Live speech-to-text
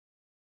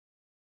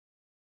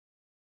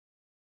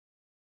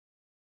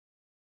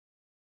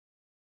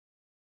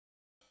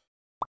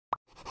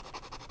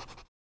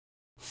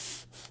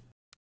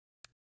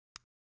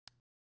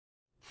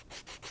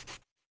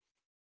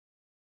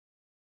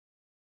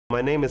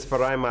My name is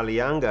Farai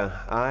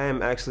Malianga. I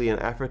am actually an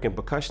African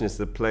percussionist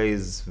that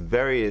plays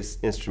various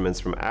instruments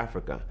from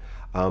Africa.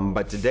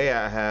 But today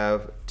I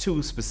have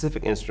two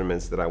specific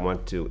instruments that I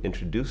want to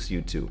introduce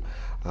you to.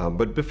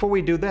 But before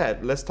we do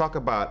that, let's talk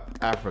about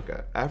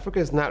Africa. Africa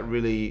is not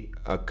really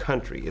a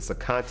country, it's a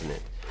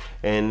continent.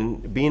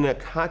 And being a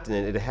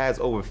continent, it has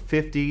over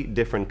 50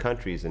 different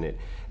countries in it.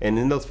 And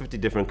in those 50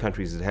 different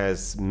countries, it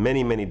has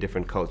many, many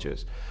different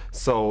cultures.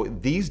 So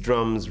these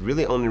drums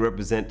really only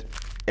represent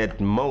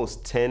at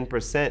most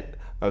 10%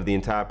 of the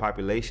entire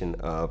population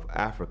of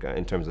Africa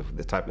in terms of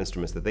the type of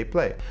instruments that they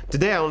play.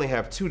 Today I only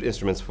have two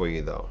instruments for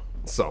you though.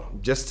 So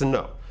just to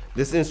know,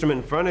 this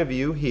instrument in front of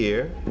you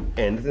here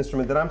and this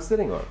instrument that I'm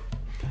sitting on.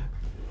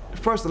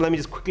 First, let me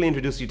just quickly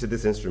introduce you to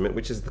this instrument,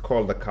 which is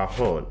called the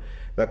cajon.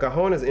 The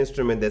cajon is an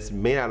instrument that's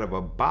made out of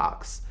a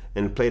box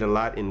and played a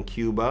lot in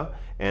Cuba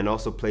and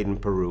also played in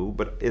Peru,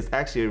 but it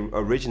actually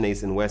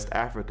originates in West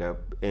Africa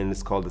and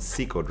it's called the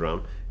Seco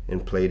drum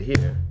and played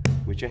here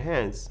with your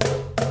hands.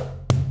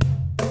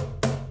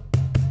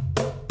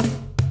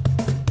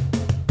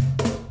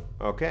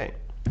 Okay,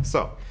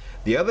 so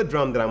the other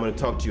drum that I'm going to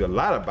talk to you a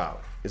lot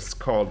about is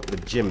called the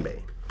djembe.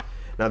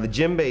 Now the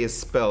djembe is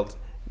spelled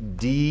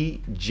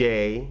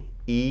D-J-E-M-B-E.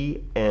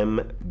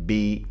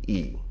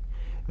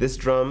 This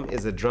drum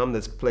is a drum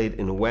that's played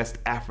in West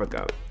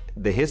Africa.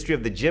 The history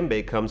of the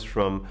djembe comes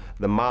from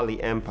the Mali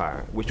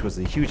Empire, which was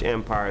a huge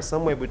empire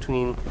somewhere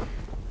between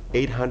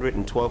 800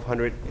 and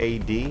 1200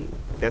 AD.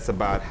 That's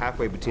about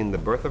halfway between the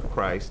birth of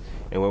Christ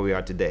and where we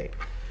are today.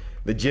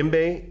 The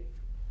djembe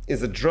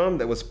is a drum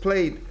that was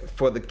played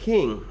for the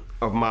king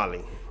of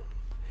Mali.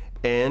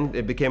 And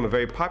it became a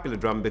very popular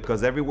drum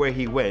because everywhere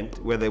he went,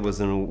 whether it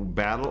was in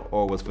battle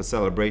or was for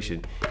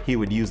celebration, he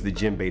would use the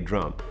djembe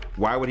drum.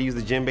 Why would he use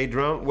the djembe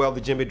drum? Well,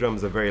 the djembe drum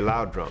is a very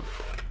loud drum.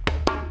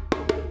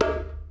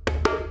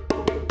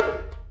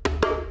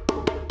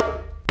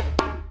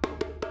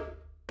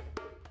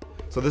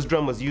 So this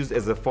drum was used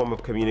as a form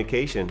of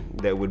communication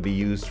that would be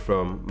used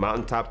from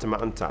mountaintop to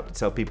mountaintop to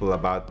tell people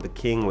about the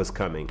king was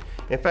coming.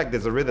 In fact,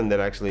 there's a rhythm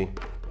that actually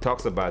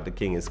talks about the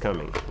king is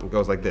coming. It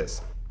goes like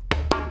this.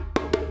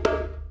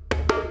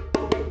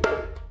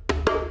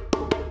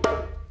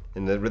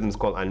 And the rhythm is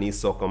called Ani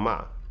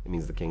Sokoma. It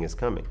means the king is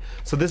coming.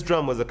 So this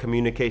drum was a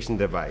communication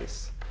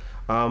device.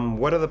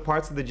 What are the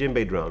parts of the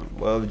djembe drum?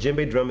 Well, the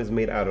djembe drum is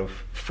made out of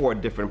 4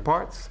 different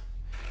parts.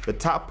 The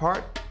top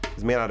part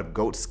is made out of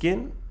goat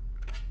skin.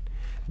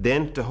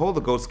 Then to hold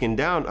the goat skin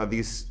down are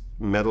these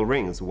metal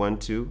rings, 1,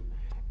 2,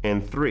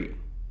 and 3.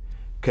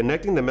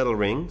 Connecting the metal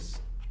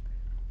rings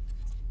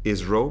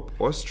is rope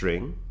or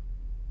string.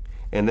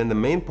 And then the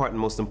main part and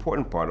most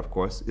important part, of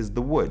course, is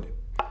the wood.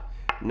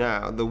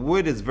 Now, the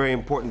wood is very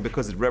important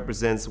because it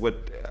represents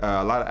what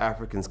a lot of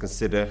Africans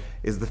consider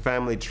is the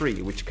family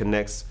tree, which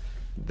connects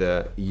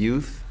the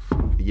youth,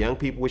 the young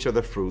people, which are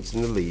the fruits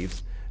and the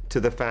leaves,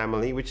 to the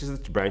family, which is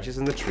the branches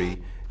in the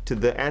tree, to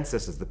the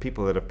ancestors, the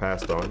people that have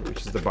passed on,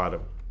 which is the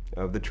bottom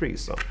of the tree.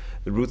 So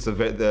the roots of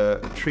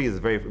the tree is a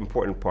very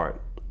important part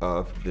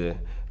of the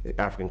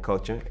African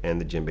culture and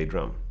the djembe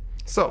drum.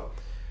 So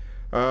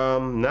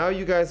now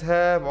you guys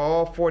have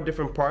all 4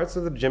 different parts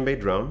of the djembe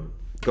drum: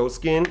 goat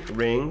skin,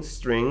 rings,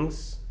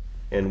 strings,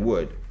 and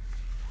wood.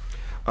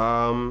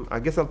 I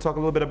guess I'll talk a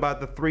little bit about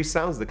the 3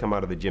 sounds that come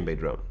out of the djembe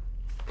drum.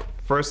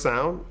 First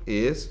sound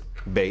is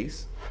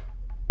bass,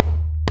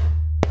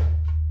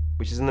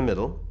 which is in the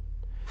middle.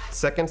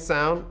 Second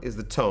sound is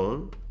the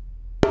tone,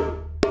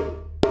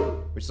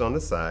 which is on the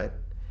side.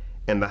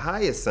 And the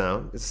highest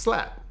sound is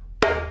slap,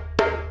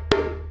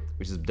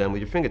 which is done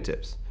with your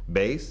fingertips.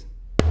 Bass,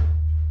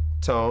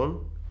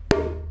 tone,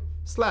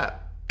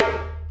 slap.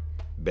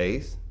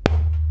 Bass,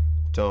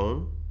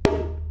 tone,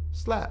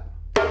 slap.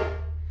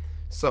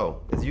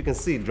 So, as you can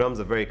see, drums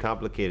are very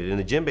complicated. And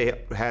the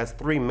djembe has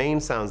 3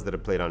 main sounds that are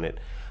played on it.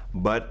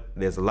 But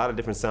there's a lot of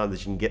different sounds that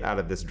you can get out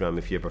of this drum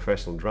if you're a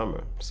professional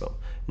drummer. So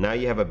now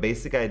you have a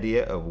basic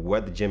idea of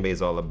what the djembe is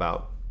all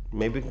about.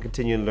 Maybe we can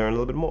continue and learn a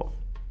little bit more.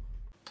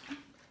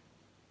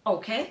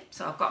 Okay,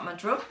 so I've got my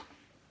drum,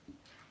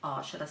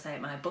 or should I say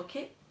my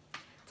bucket,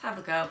 to have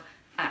a go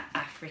at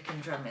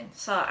African drumming.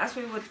 So as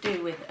we would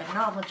do with a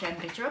normal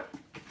djembe drum,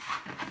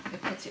 we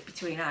put it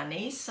between our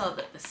knees so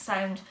that the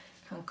sound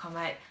can come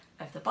out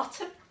of the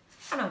bottom,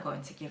 and I'm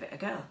going to give it a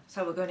go.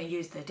 So we're going to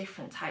use the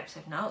different types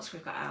of notes.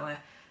 We've got our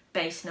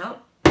bass note,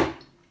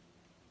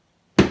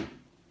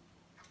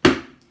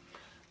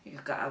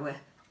 we've got our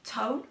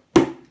tone,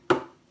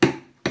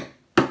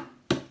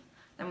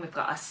 then we've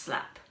got a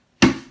slap.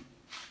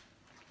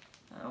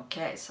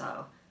 Okay,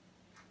 so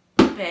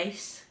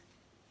bass,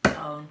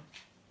 tone,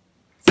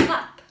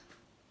 slap.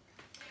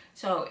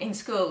 So in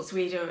schools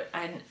we do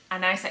a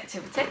nice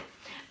activity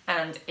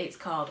and it's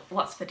called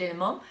What's for Dinner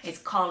Mum? It's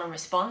call and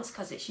response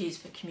because it's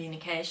used for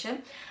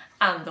communication,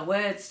 and the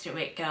words to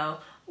it go,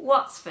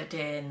 what's for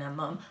dinner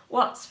mum?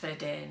 What's for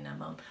dinner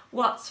mum?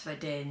 What's for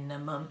dinner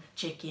mum?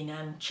 Chicken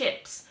and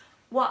chips.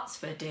 What's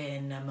for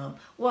dinner mum?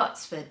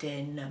 What's for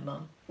dinner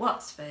mum?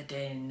 What's for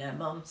dinner,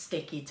 Mum?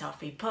 Sticky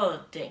toffee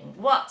pudding.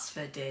 What's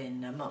for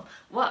dinner, Mum?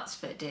 What's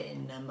for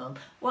dinner, Mum?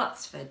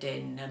 What's for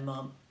dinner,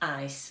 Mum?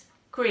 Ice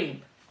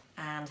cream.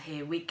 And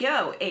here we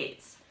go.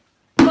 It's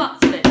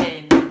what's for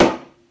dinner,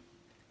 Mum?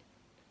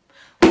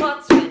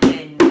 What's for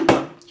dinner,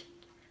 Mum?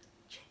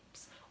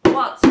 Chips.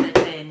 What's for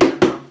dinner,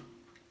 Mum?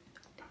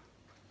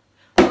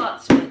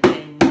 What's for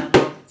dinner,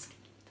 Mum?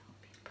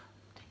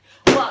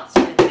 What's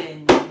for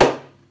dinner, Mum?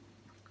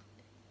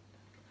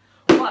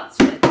 What's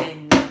for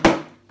dinner,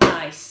 Mum?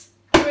 Ice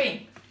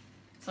cream.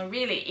 So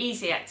really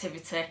easy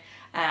activity.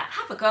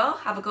 Have a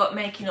go at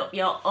making up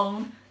your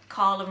own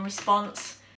call and response.